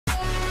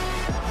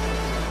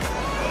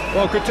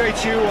Well, good day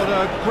to you on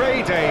a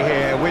grey day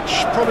here,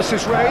 which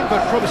promises rain,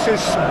 but promises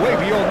way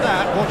beyond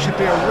that what should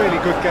be a really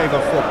good game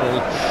of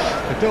football.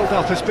 The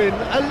build-up has been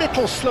a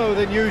little slower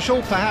than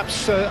usual,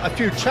 perhaps a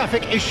few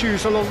traffic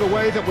issues along the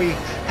way that we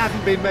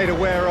haven't been made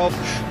aware of,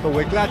 but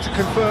we're glad to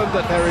confirm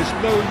that there is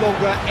no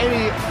longer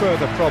any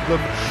further problem.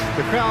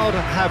 The crowd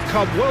have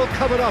come well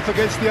covered up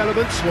against the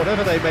elements,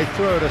 whatever they may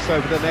throw at us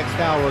over the next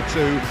hour or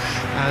two,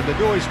 and the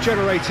noise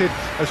generated,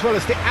 as well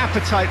as the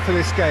appetite for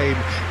this game,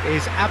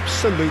 is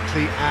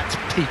absolutely at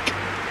peak.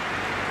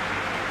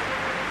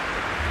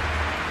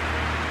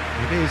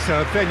 It is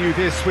a venue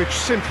this which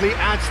simply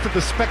adds to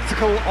the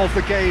spectacle of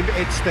the game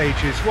it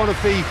stages, one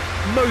of the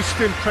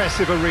most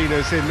impressive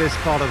arenas in this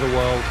part of the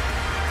world.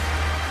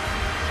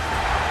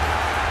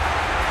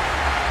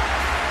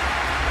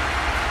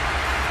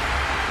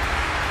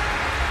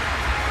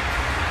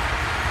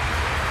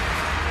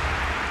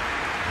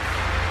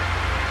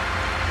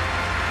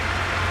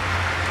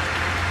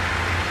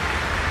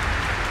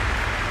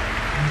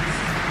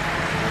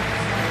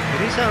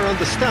 It is our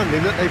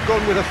understanding that they've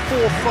gone with a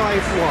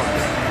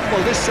 4-5-1. Well,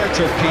 this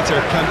setup, Peter,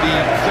 can be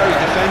very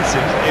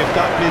defensive if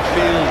that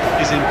midfield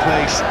is in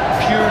place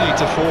purely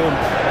to form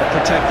a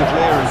protective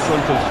layer in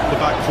front of the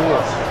back four.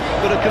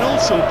 But it can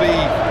also be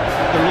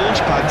the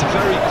launchpad to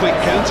very quick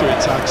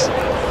counter-attacks.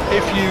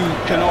 If you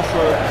can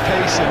offer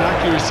pace and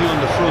accuracy on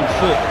the front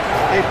foot,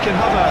 it can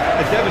have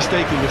a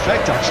devastating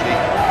effect, actually,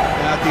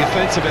 at the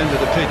offensive end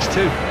of the pitch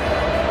too.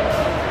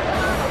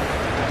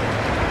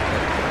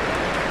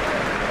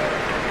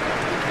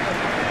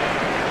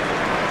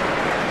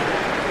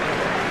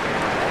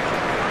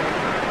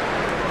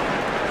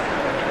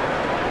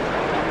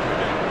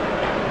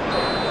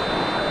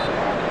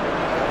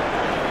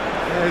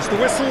 There's the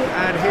whistle,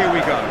 and here we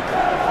go.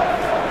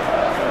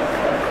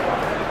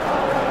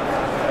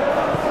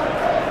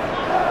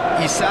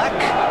 Isak,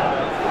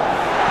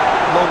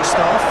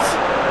 Longstaff.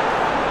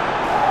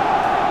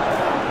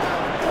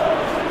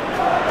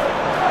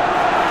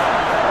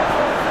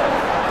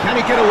 Can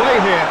he get away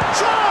here?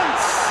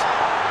 Chance!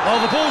 Oh,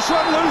 the ball's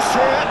run loose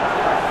here.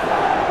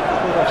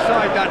 Caught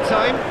offside that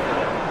time.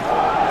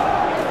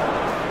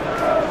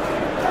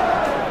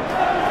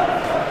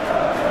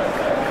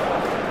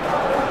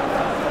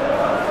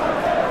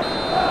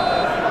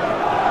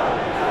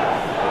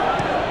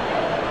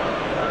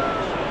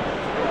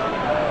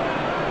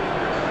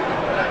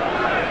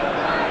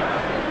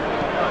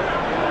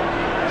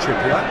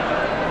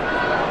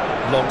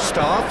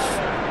 Longstaff,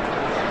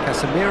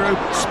 Casemiro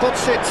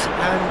spots it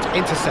and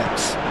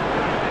intercepts.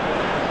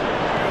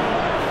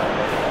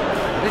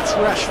 And it's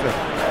Rashford.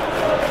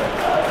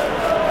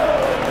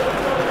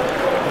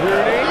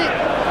 Rooney,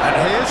 and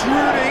here's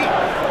Rooney.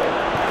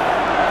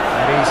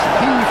 And he's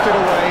heaved it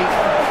away.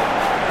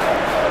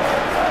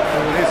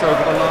 Ball is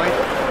over the line.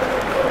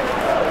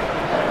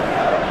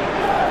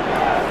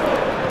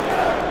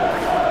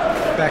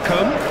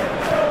 Beckham.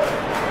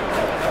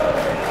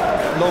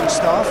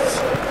 Longstaff.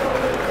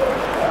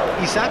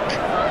 Isak,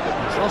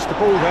 he's lost the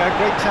ball there,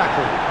 great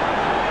tackle.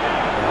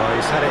 Oh,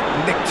 he's had it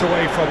nicked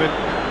away from him.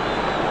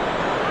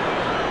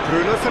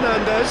 Bruno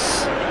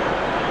Fernandes.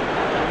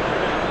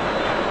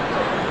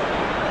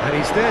 And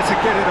he's there to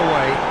get it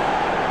away.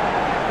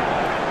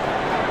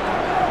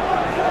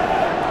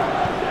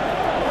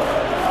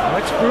 Oh,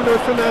 it's Bruno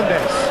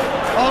Fernandes.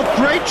 Oh,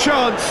 great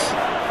chance!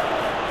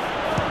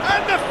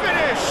 And the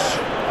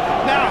finish!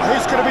 Now,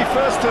 who's going to be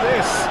first to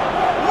this?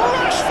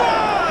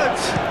 Rashford!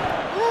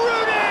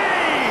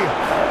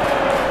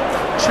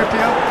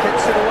 Trippier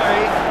gets it away.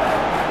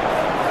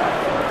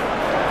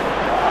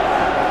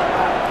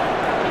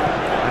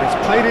 And it's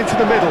played into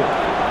the middle.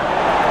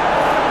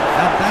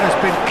 And that has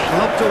been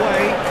clubbed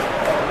away.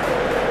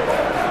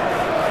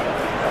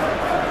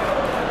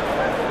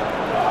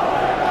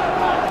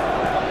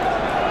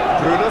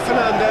 Bruno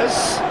Fernandes.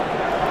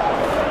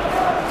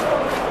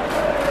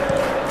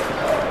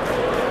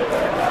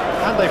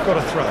 And they've got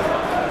a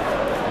throw.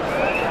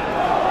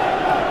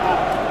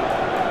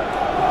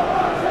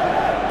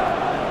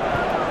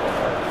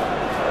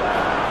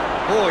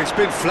 Oh, he's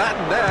been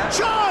flattened there.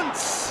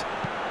 Chance!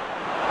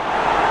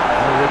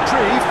 A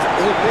reprieve,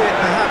 albeit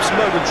perhaps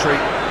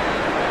momentary.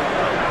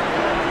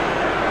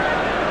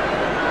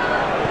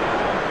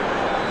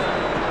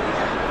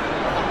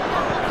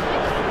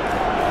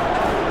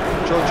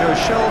 Jonjo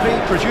Shelby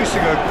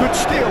producing a good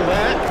steal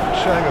there,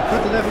 showing a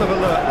good level of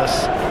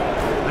alertness.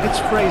 And it's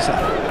Fraser.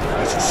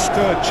 It's a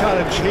stern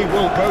challenge, he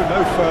will go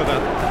no further.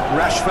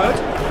 Rashford,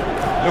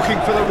 looking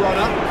for the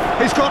runner.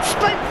 He's got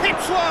space,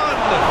 hits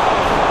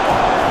one!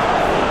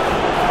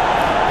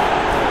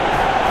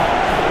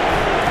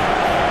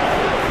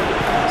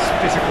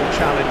 Physical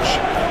challenge.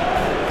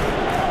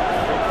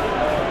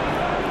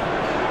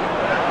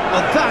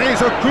 And that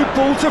is a good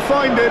ball to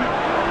find him.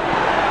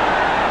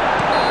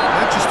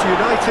 Manchester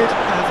United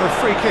have a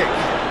free kick.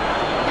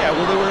 Yeah,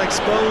 well, they were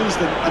exposed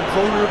and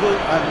vulnerable,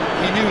 and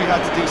he knew he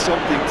had to do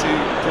something to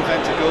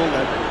prevent a goal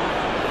then.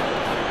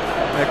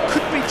 There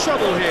could be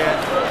trouble here.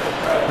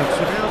 And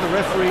so now the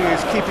referee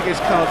is keeping his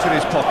cards in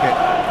his pocket.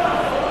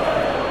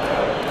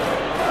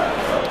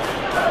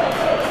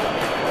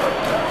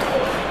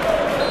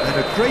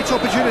 great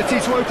opportunity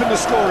to open the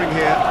scoring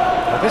here.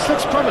 Well, this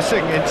looks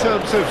promising in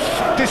terms of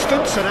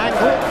distance and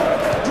angle.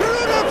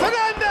 Bruno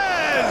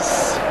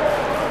Fernandes!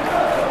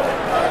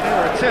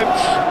 Their attempt,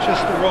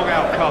 just the wrong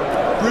outcome.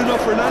 Bruno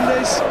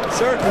Fernandes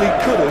certainly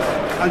could have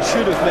and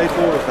should have made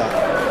more of that.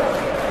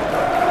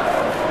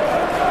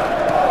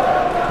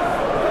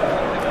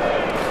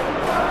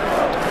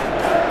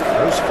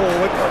 Goes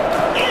forward.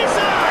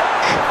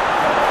 Isaac!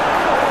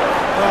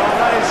 Oh,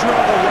 that is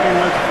rather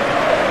wayward.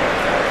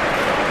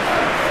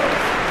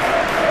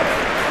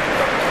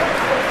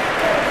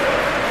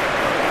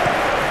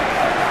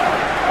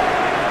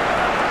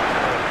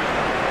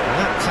 And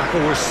that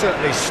tackle was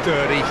certainly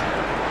sturdy.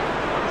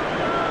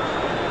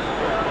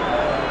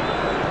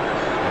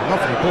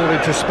 Lovely ball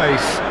into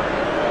space.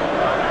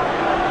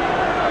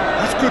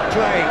 That's good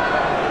play.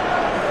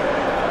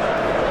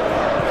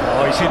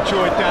 Oh, he's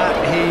enjoyed that.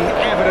 He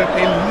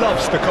evidently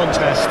loves the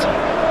contest.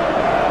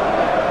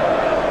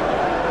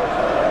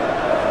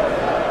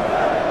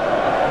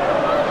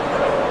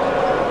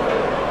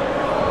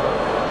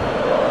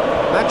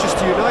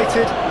 Manchester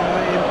United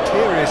are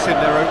imperious in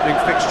their opening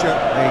fixture.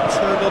 They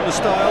turned on the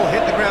style,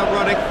 hit the ground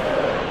running.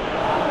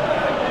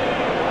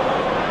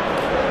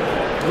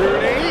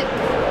 Rooney.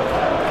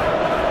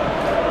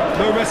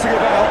 No messing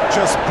about,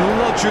 just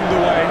bludgeoned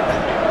away.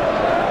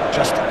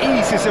 Just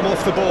eases him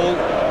off the ball.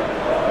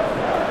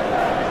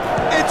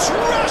 It's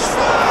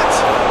Rashford!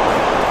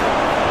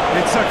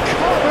 It's a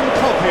carbon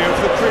copy of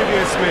the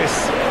previous miss.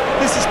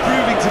 This is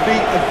proving to be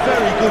a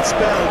very good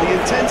spell. The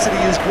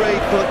intensity is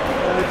great, but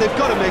they've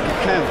got to make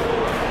it count.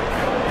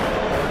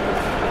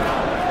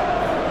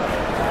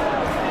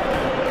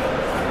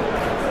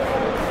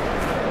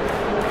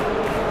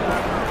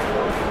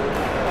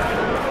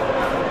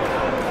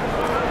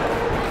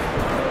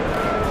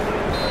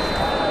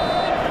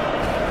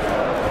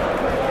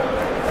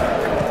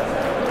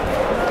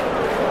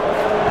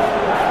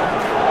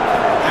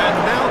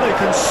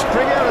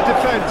 Spring out of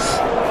defence.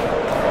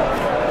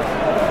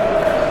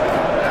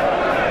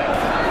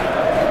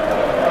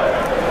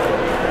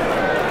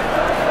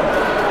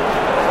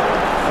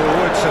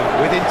 Forwards and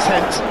with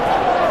intent.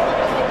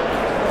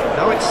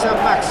 Now it's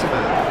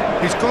Saint-Maximin.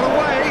 He's got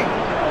away.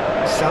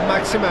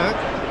 Saint-Maximin.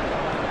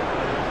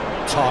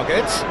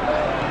 Target.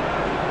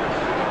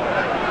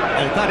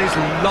 Oh, that is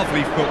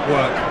lovely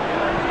footwork.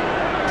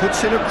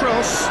 Puts in a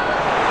cross.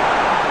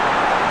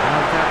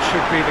 And that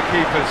should be the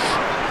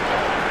keeper's.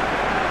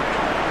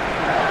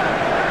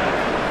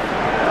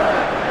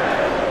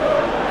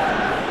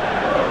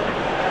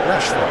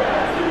 Rashford.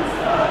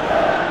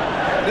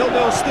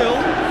 0-0 still.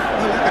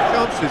 No lack of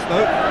chances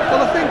though.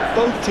 Well, I think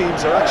both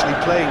teams are actually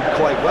playing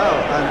quite well,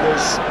 and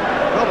there's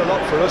not a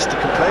lot for us to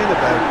complain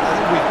about. I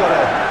think we've got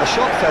a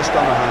shot fest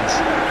on our hands.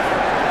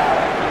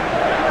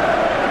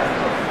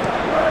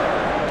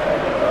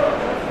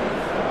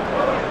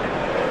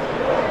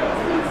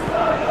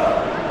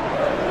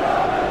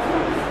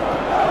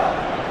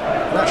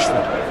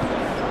 Rashford.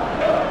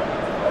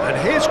 And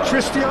here's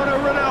Cristiano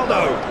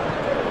Ronaldo.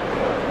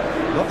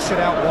 Knocks it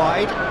out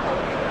wide.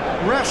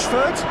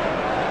 Rashford.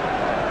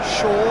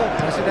 Shaw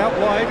has it out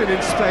wide and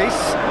in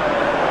space.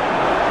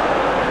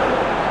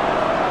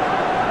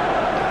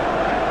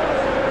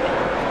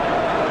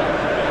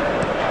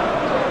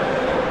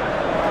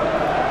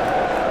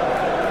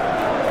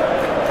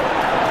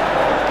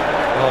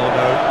 Oh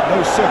no,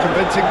 no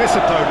circumventing this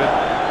opponent.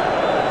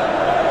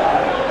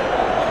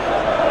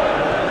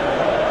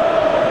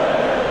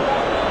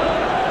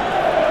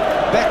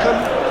 Beckham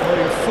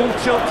going full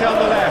tilt down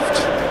the left.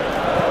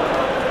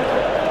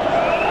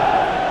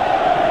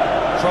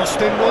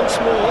 Crossed in once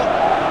more.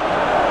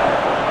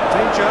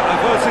 Danger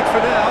averted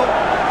for now.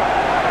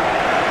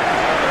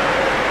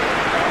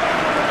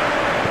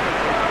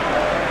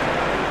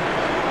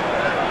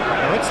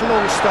 Now it's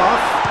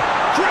Longstaff.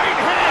 Great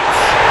hit!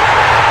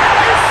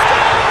 He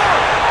scored!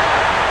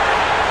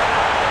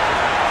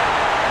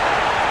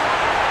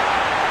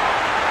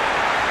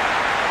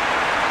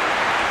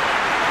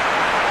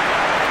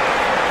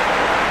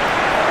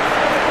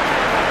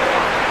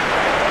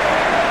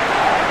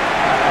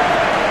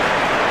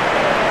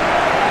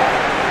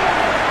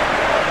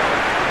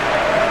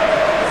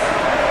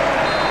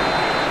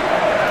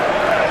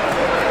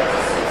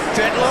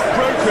 Deadlock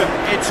broken,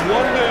 it's 1-0.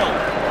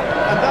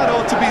 And that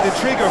ought to be the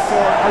trigger for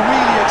a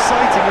really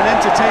exciting and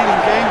entertaining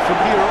game from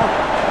here on.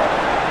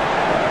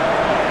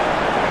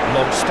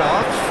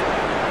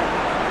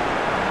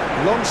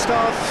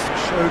 Longstaff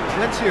showed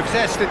plenty of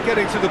zest in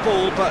getting to the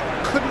ball, but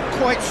couldn't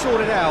quite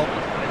sort it out.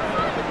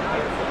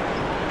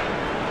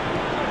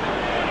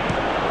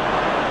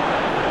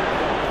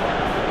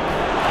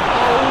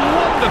 Oh,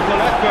 wonderful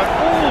effort,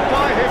 all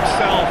by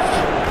himself.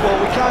 Well,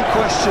 we can't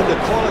question the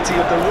quality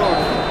of the run.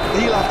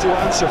 He'll have to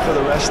answer for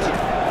the rest.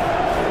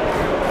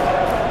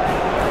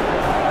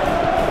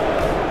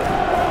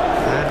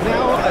 And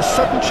now a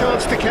sudden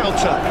chance to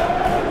counter.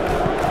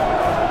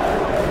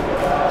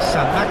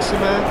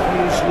 Saint-Maximin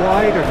is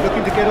wide and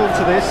looking to get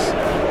onto this.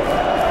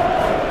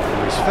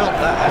 He's felt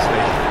that, hasn't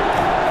he?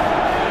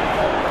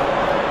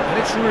 And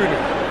it's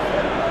Rooney.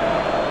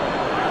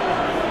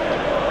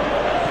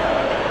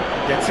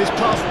 his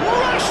pass.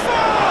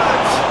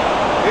 Rashford!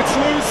 It's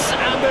loose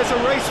and there's a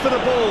race for the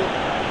ball.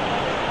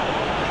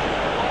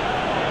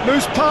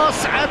 Loose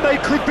pass and they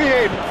could be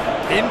in.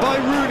 In by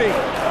Rooney.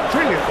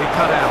 Brilliantly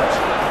cut out.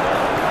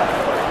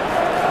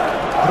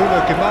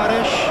 Bruno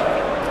Guimaraes.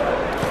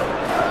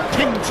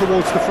 Pinged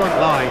towards the front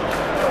line.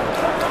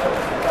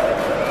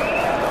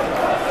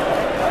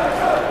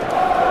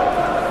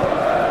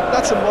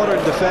 That's a modern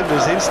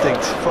defender's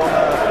instinct from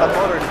a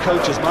modern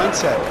coach's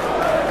mindset.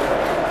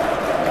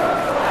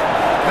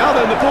 Now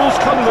then, the ball's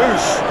come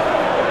loose.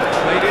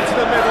 Played into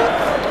the middle.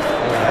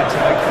 Oh, he had to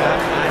make that,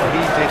 and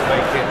he did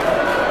make it.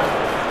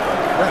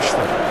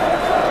 Rashford.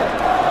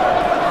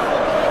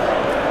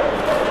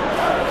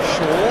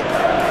 Shaw.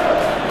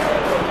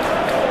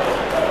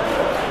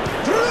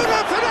 Bruno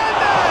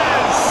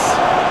Fernandes!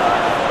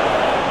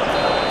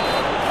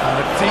 And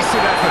a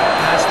decent effort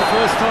as the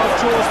first half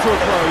draws to a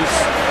close.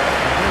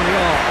 And here we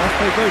are, off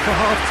they go for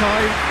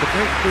half-time. The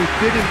breakthrough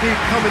did indeed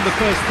come in the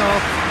first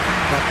half,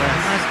 but there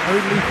has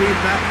only been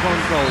that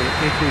one goal.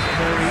 It is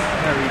very,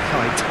 very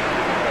tight.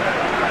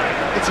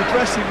 It's a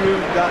dressing room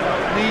that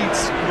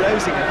needs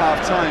rousing at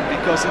half-time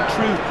because in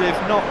truth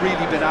they've not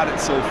really been at it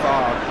so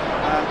far.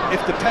 If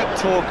the pep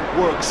talk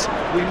works,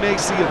 we may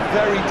see a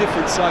very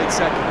different side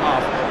second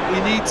half. We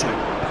need to.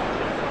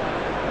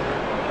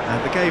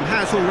 And the game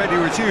has already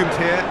resumed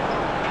here.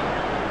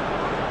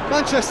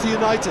 Manchester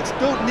United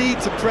don't need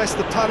to press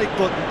the panic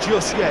button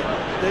just yet.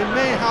 They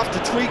may have to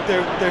tweak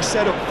their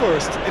setup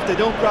first. If they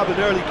don't grab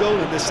an early goal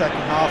in this second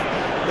half,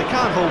 they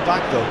can't hold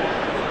back though.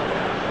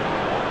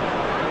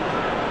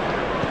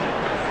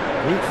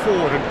 Move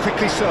forward and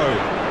quickly so.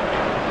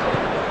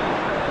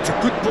 It's a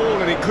good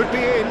ball and it could be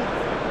in.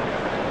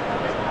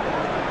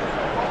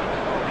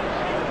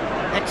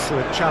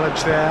 Excellent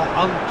challenge there,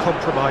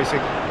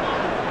 uncompromising.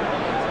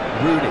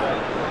 Rooney.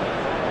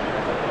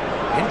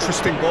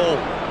 Interesting ball.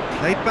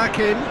 Played back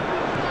in.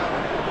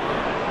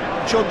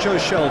 Jonjo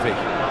Shelvey.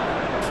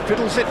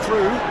 Fiddles it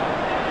through.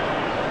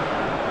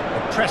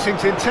 The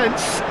pressing's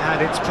intense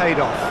and it's paid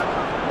off.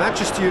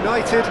 Manchester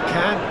United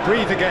can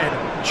breathe again.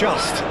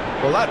 Just.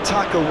 Well, that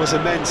tackle was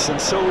immense, and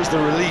so was the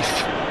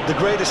relief. The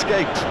great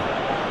escape.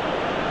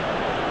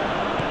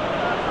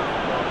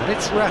 And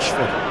it's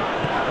Rashford.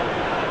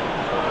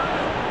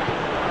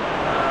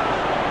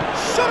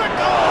 Shot a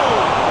goal!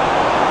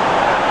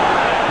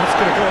 That's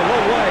going to go a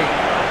long way.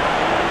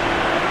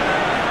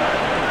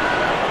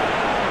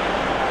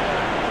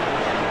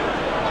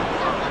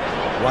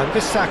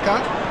 Wan-Bissaka.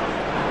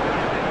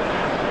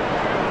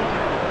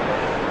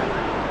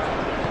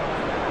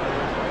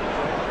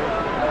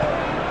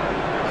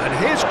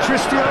 Here's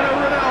Cristiano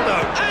Ronaldo,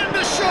 and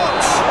the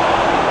shot!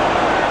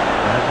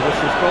 And the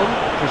whistle's gone,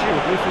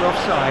 presumably for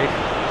offside.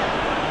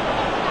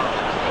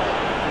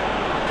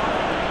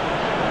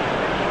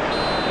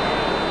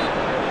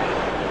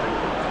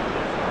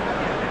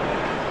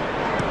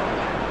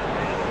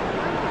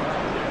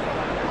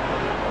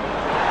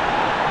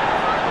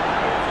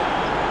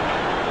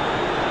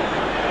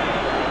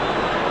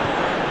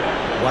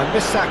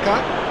 Wan-Bissaka.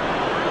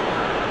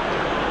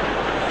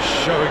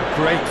 Showing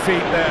great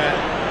feet there.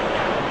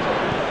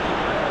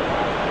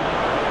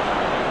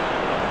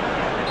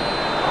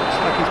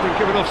 He's been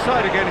given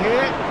offside again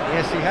here.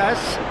 Yes, he has.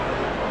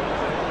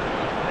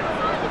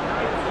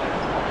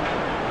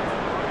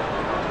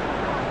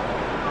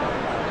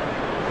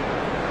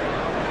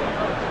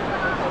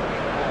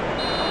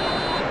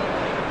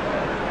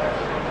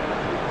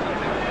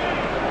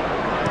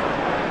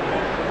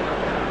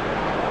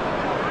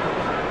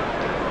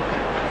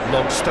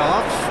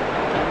 Longstaff.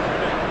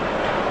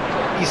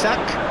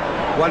 Isak.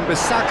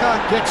 Wan-Bissaka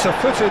gets a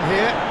foot in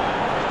here.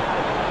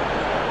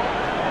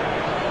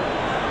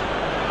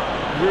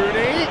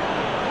 Rooney.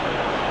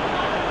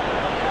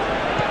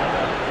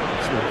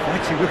 It's an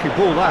inviting looking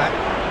ball, that.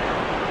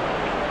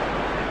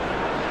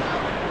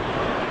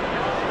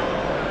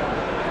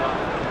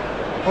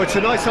 Oh, it's a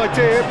nice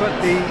idea,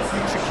 but the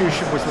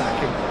execution was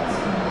lacking.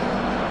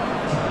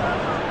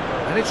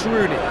 And it's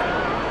Rooney.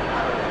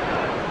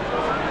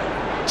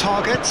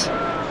 Target.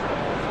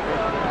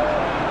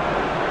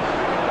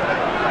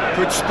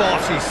 Good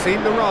spot, he's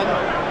seen the run.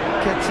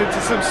 Gets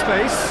into some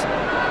space.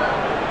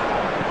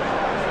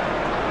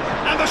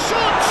 And the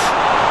shot!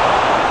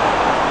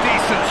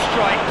 Decent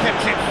strike,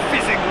 kept it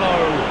fizzing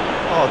low.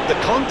 Oh, the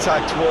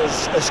contact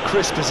was as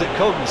crisp as it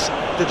comes.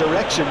 The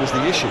direction was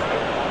the issue.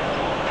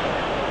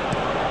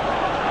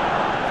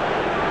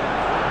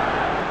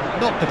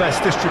 Not the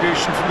best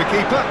distribution from the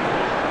keeper.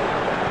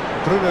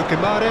 Bruno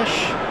Guimaraes.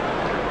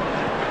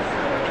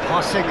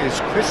 Passing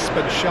is crisp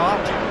and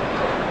sharp.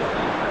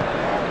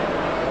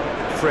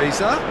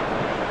 Fraser.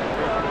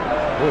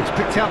 Oh, he's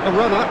picked out the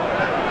runner.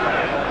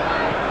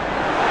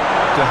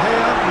 De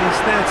Gea is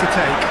there to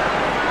take.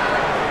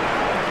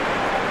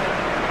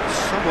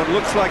 Someone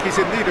looks like he's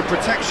in need of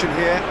protection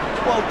here.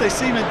 Well, they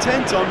seem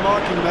intent on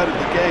marking him out of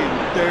the game.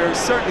 They're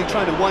certainly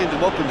trying to wind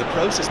him up in the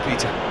process,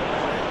 Peter.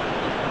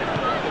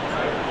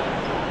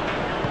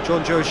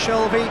 Jonjo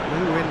Shelvey,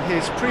 who in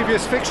his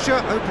previous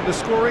fixture opened the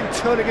scoring,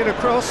 turning it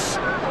across.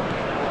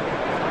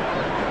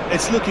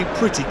 It's looking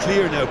pretty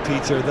clear now,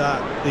 Peter, that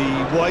the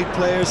wide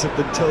players have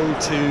been told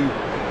to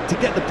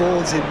get the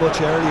balls in much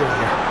earlier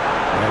here.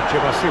 Yeah,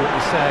 Jim, I see what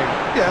you're saying.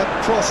 Yeah,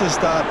 crosses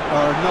that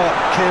are not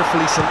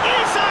carefully selected.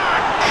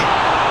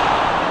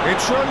 Isaac!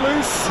 It's run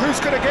loose. Who's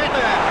going to get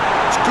there?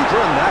 It's a good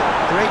run, that.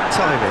 Great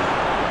timing.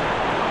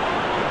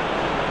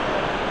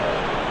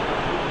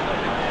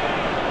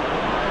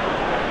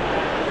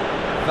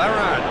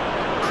 Varane.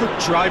 Good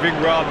driving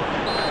run.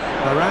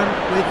 Varane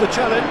with the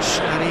challenge,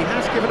 and he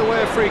has given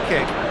away a free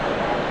kick.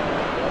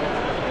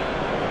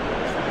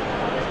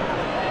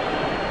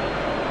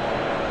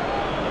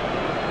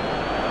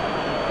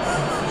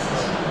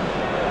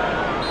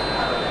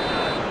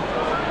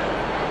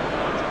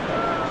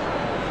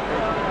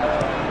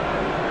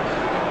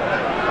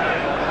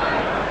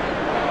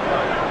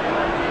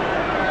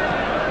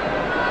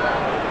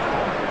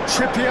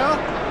 Trippier.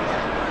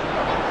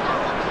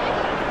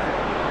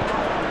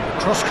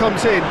 Cross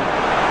comes in.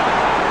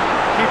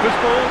 Keeper's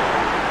ball.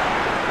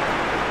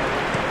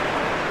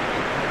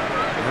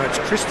 Now it's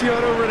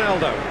Cristiano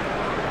Ronaldo.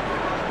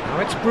 Now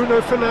it's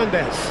Bruno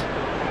Fernandes.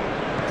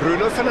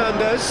 Bruno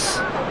Fernandes.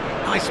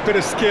 Nice bit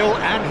of skill,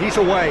 and he's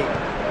away.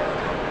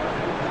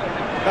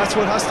 That's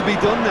what has to be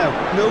done now,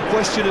 no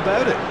question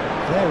about it.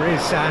 There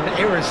is an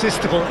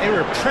irresistible,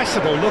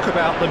 irrepressible look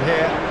about them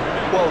here.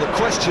 Well, the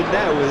question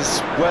now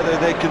is whether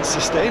they can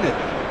sustain it.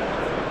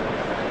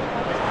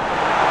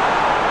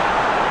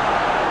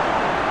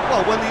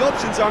 Well, when the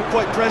options aren't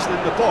quite present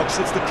in the box,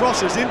 it's the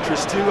crosser's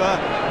interest to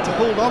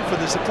hold on for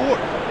the support.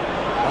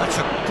 That's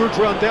a good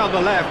run down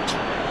the left.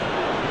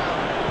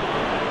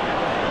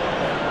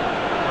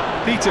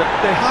 Peter,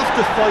 they have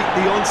to fight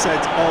the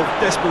onset of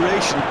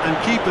desperation and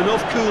keep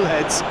enough cool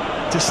heads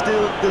to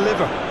still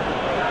deliver.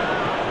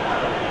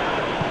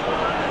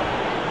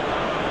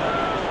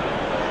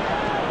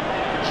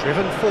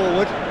 Driven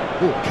forward.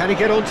 Ooh, can he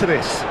get onto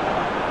this?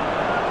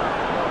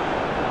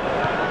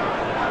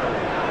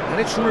 And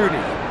it's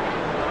Rooney.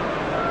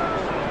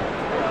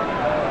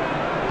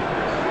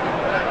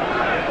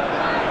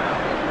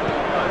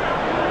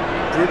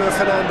 Bruno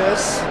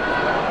Fernandes.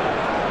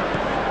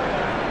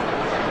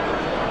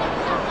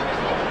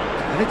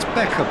 And it's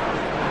Beckham.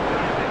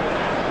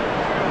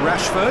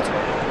 Rashford.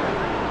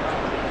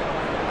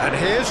 And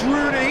here's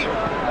Rooney.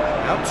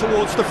 Out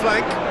towards the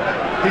flank.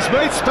 He's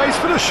made space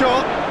for the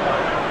shot.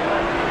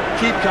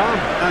 Keep calm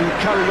and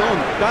carry on.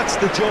 That's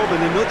the job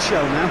in a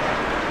nutshell now.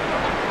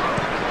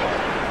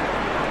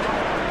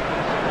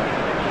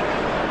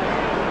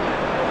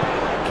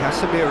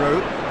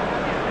 Casemiro.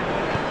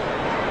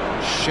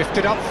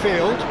 Shifted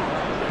upfield.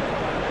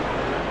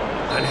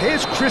 And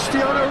here's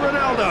Cristiano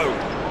Ronaldo. I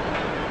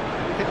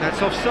think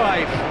that's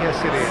offside.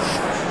 Yes, it is.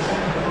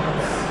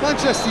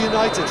 Manchester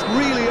United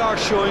really are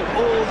showing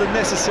all the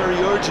necessary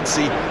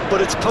urgency,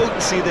 but it's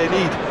potency they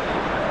need.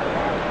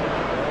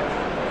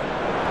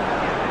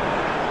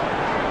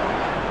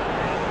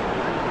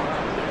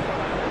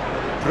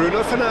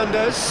 Bruno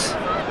Fernandes.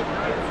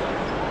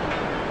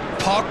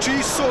 Park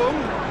Ji-sung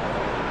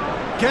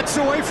gets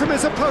away from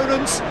his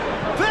opponents.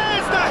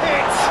 There's the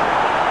hit!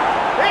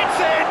 It's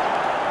in!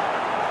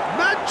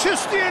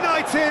 Manchester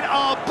United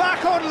are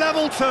back on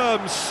level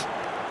terms.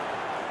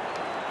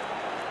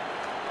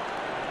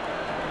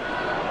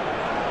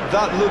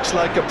 That looks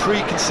like a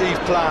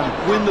preconceived plan.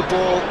 Win the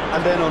ball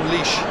and then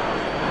unleash.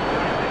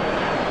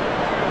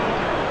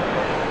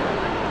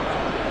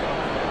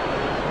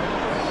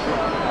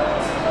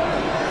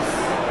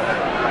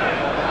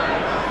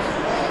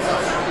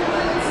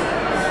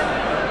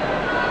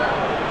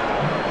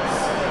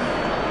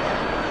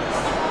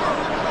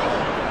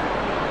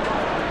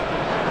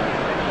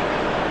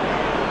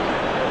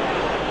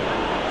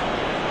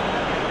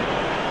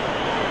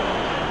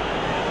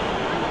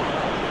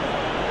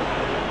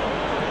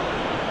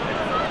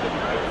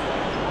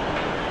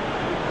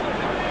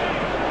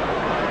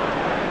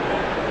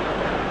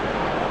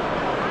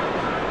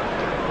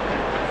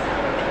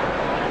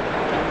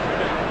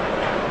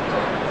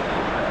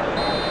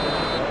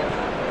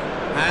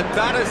 And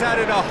that has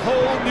added a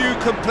whole new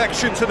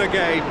complexion to the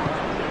game.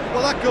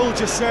 Well, that goal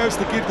just serves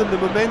to give them the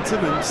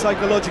momentum and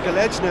psychological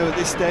edge now at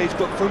this stage,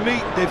 but for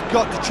me, they've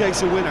got to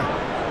chase a winner.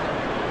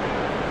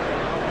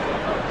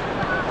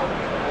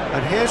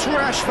 And here's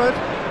Rashford,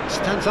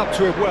 stands up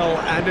to it well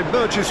and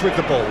emerges with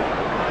the ball.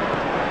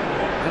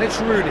 And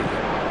it's Rooney.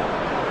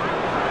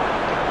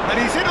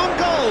 And he's in on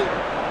goal.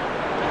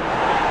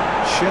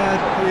 Shad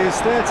is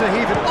there to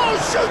heave it. Oh,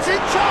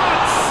 shooting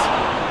chance!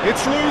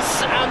 It's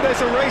loose and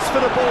there's a race for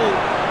the ball.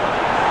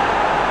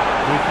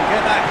 We can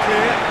get that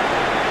clear.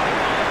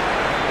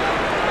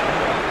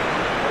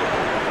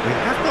 We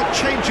have got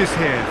changes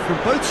here from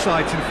both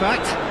sides, in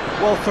fact.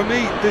 Well, for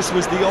me, this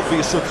was the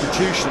obvious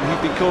substitution.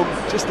 He'd become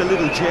just a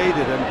little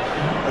jaded, and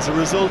as a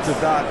result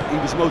of that, he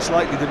was most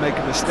likely to make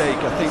a mistake.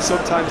 I think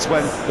sometimes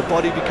when the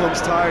body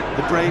becomes tired,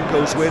 the brain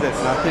goes with it,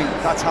 and I think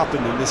that's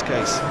happened in this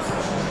case.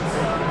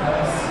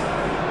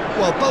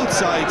 Well, both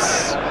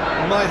sides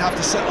might have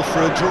to settle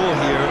for a draw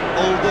here,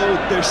 although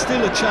there's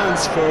still a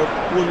chance for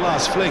one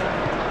last fling.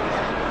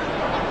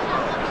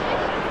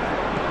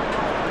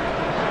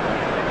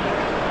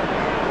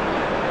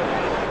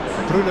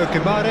 Bruno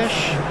Guimaraes.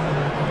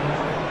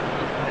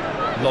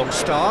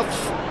 Longstaff.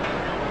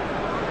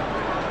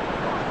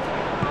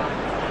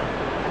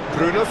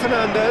 Bruno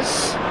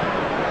Fernandes.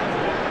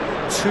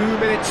 2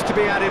 minutes to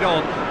be added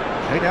on.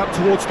 Played out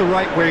towards the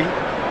right wing.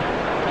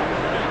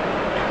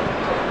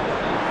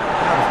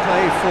 Out of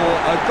play for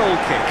a goal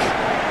kick.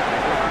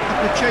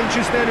 Couple of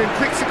changes then in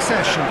quick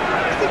succession.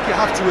 I think you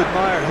have to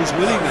admire his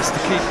willingness to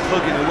keep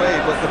plugging away,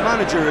 but the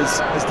manager has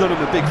done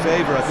him a big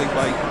favour, I think,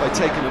 by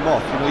taking him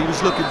off. You know, he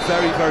was looking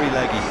very, very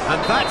leggy.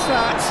 And that's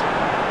that.